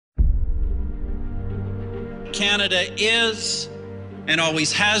Canada is and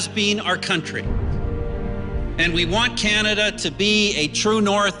always has been our country. And we want Canada to be a true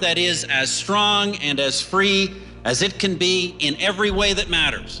north that is as strong and as free as it can be in every way that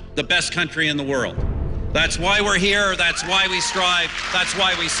matters, the best country in the world. That's why we're here, that's why we strive, that's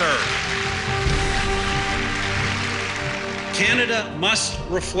why we serve. Canada must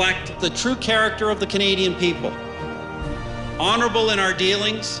reflect the true character of the Canadian people. Honorable in our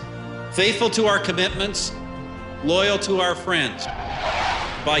dealings, faithful to our commitments, loyal to our friends.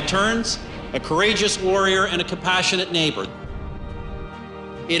 By turns, a courageous warrior and a compassionate neighbor.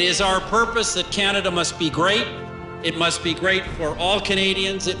 It is our purpose that Canada must be great. It must be great for all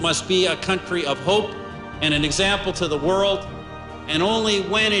Canadians. It must be a country of hope and an example to the world. And only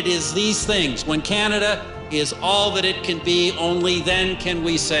when it is these things, when Canada is all that it can be, only then can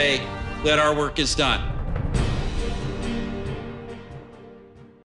we say that our work is done.